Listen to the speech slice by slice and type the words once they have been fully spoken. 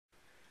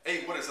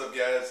Hey, what is up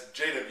guys?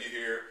 JW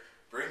here,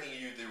 bringing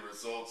you the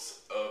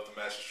results of the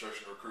Master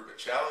Instruction Recruitment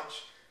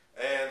Challenge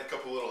and a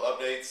couple little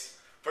updates.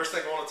 First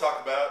thing I want to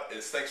talk about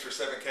is thanks for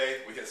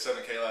 7K. We hit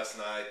 7K last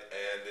night,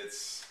 and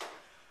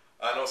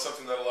I know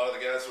something that a lot of the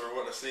guys were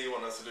wanting to see,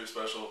 wanting us to do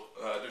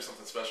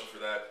something special for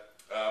that.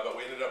 But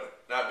we ended up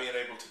not being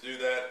able to do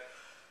that,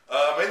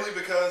 mainly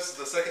because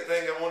the second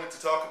thing I wanted to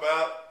talk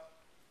about,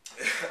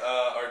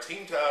 our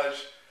team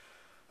Taj.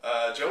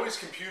 Joey's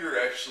computer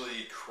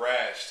actually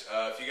crashed.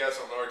 If you guys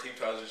don't know, our team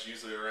Taj is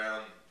usually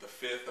around the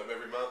 5th of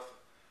every month.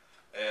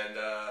 And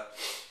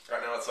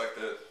right now it's like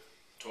the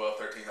 12th,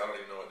 13th, I don't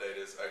even know what day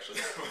it is actually.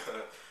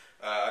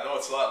 I know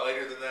it's a lot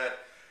later than that.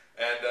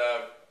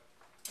 And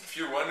if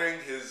you're wondering,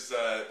 he's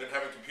been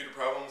having computer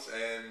problems,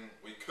 and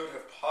we could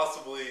have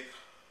possibly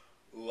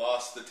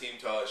lost the team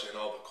Taj and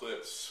all the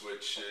clips,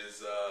 which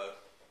is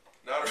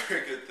not a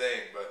very good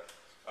thing. But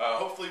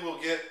hopefully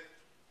we'll get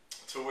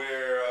to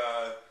where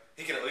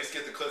he can at least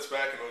get the clips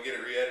back and we'll get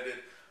it re-edited.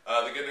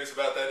 The good news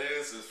about that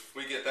is if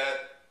we get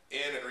that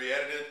in and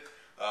re-edited,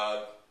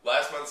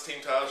 last month's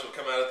Team Taj will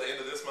come out at the end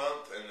of this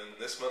month, and then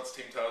this month's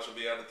Team Taj will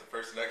be out at the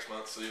first of next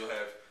month, so you'll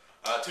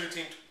have two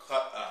Team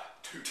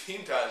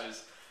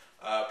Tajes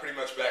pretty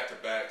much back to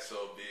back, so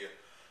it'll be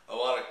a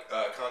lot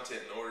of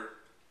content in order.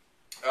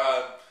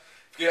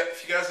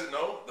 If you guys didn't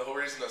know, the whole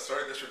reason I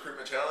started this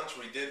recruitment challenge,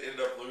 we did end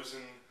up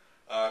losing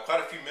quite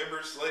a few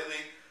members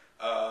lately.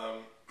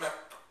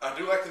 I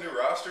do like the new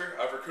roster.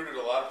 I've recruited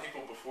a lot of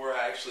people before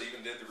I actually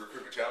even did the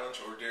recruitment challenge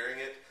or during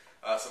it.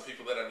 Some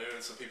people that I knew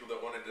and some people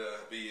that wanted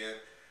to be in.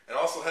 And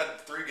also had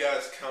 3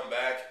 guys come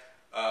back.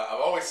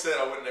 I've always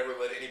said I would never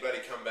let anybody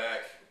come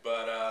back,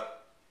 but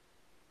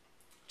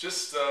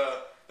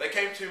they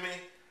came to me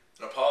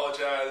and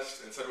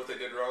apologized and said what they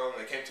did wrong.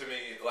 They came to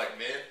me like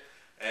men,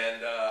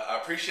 and I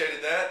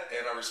appreciated that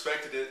and I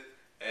respected it.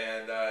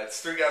 And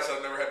it's 3 guys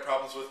I've never had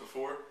problems with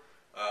before.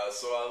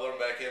 So I let them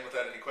back in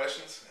without any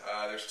questions.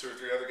 There's 2 or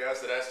 3 other guys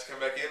that asked to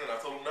come back in, and I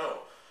told them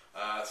no.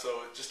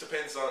 So it just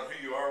depends on who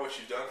you are, what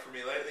you've done for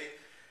me lately,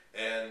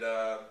 and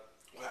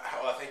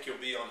how I think you'll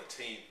be on the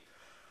team.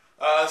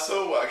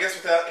 So I guess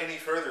without any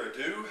further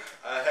ado,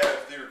 I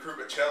have the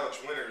recruitment challenge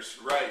winners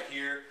right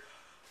here.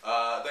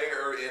 They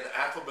are in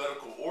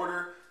alphabetical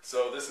order,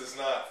 so this is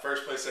not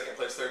first place, second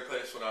place, third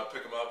place when I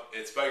pick them up.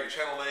 It's by your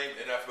channel name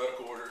in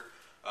alphabetical order.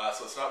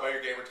 So it's not by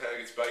your gamer tag,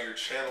 it's by your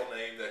channel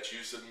name that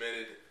you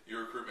submitted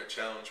your recruitment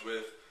challenge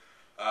with.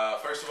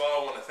 First of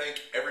all, I want to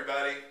thank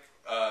everybody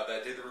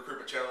that did the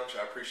recruitment challenge.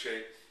 I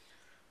appreciate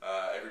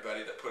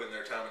everybody that put in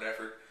their time and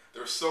effort.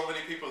 There were so many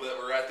people that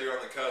were right there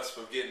on the cusp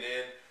of getting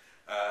in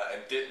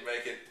and didn't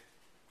make it.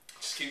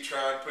 Just keep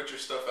trying, put your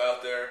stuff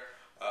out there.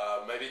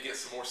 Maybe get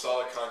some more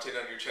solid content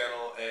on your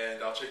channel,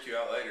 and I'll check you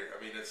out later.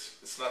 I mean,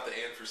 it's not the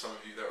end for some of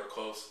you that were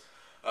close.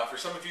 For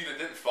some of you that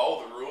didn't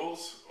follow the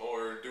rules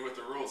or do what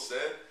the rules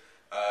said,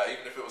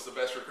 even if it was the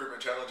best recruitment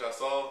challenge I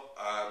saw,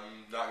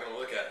 I'm not going to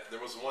look at it.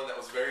 There was one that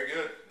was very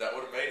good that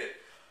would have made it,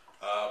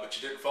 but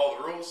you didn't follow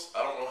the rules.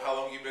 I don't know how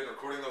long you've been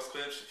recording those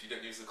clips, if you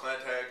didn't use the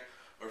clan tag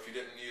or if you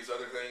didn't use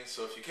other things.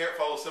 So if you can't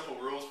follow simple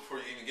rules before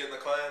you even get in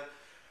the clan,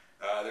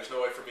 there's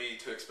no way for me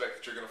to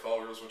expect that you're going to follow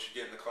rules once you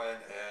get in the clan,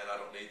 and I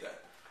don't need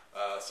that.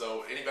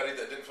 So anybody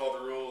that didn't follow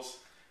the rules,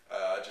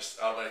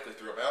 just automatically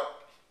threw them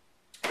out.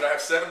 But I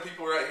have 7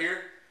 people right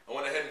here. I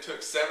went ahead and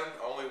took 7.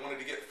 I only wanted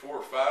to get 4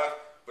 or 5,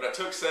 but I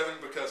took 7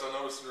 because I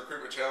noticed in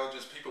recruitment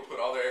challenges, people put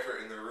all their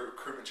effort in the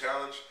recruitment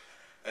challenge,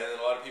 and then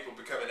a lot of people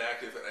become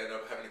inactive and end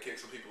up having to kick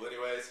some people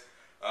anyways.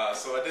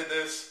 So I did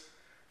this,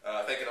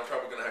 thinking I'm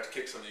probably going to have to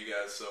kick some of you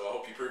guys, so I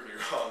hope you prove me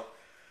wrong.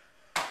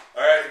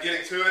 Alright,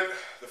 getting to it,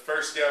 the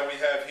first guy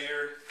we have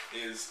here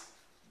is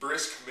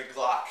Brisk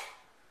McGlock.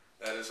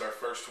 That is our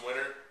first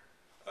winner.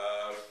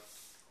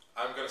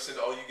 I'm going to send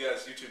all you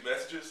guys YouTube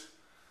messages.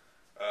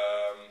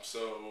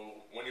 So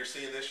when you're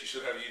seeing this, you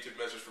should have a YouTube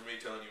message from me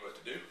telling you what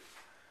to do.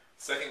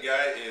 Second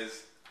guy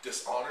is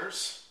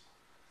Dishonors.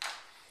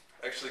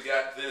 Actually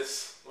got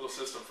this little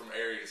system from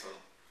Aries on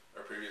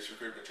our previous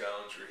recruitment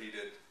challenge, where he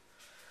did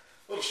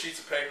little sheets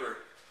of paper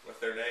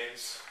with their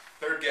names.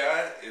 Third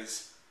guy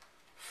is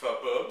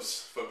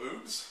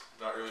Faboobs.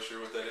 Not really sure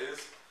what that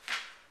is,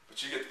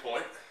 but you get the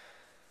point.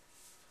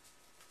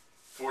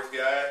 Fourth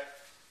guy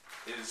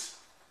is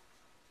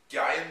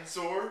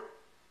Gyanzor.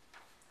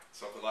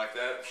 Something like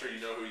that. I'm sure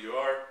you know who you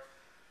are.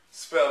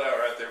 Spelled out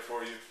right there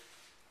for you.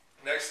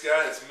 Next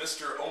guy is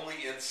Mr.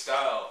 Only in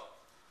Style.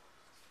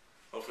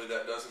 Hopefully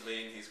that doesn't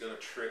mean he's going to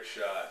trick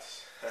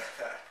shots.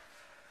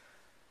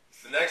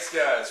 The next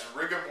guy is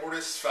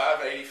Rigamortis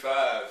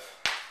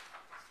 585.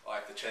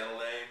 Like the channel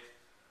name.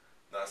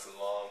 Nice and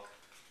long.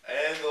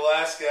 And the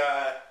last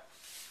guy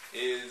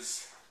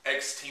is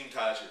X-Team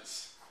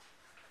Tajes.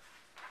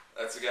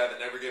 That's the guy that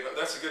never gave up.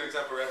 That's a good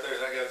example right there.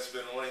 That guy's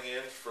been wanting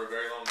in for a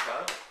very long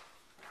time,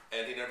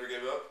 and he never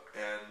gave up,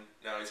 and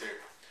now he's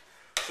here.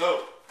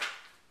 So,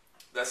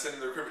 that's the end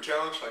of the recruitment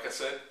challenge. Like I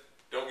said,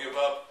 don't give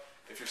up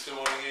if you're still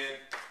wanting in.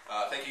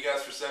 Thank you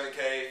guys for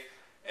 7K,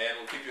 and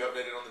we'll keep you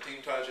updated on the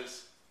team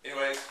Tajes.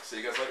 Anyways, see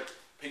you guys later.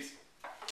 Peace.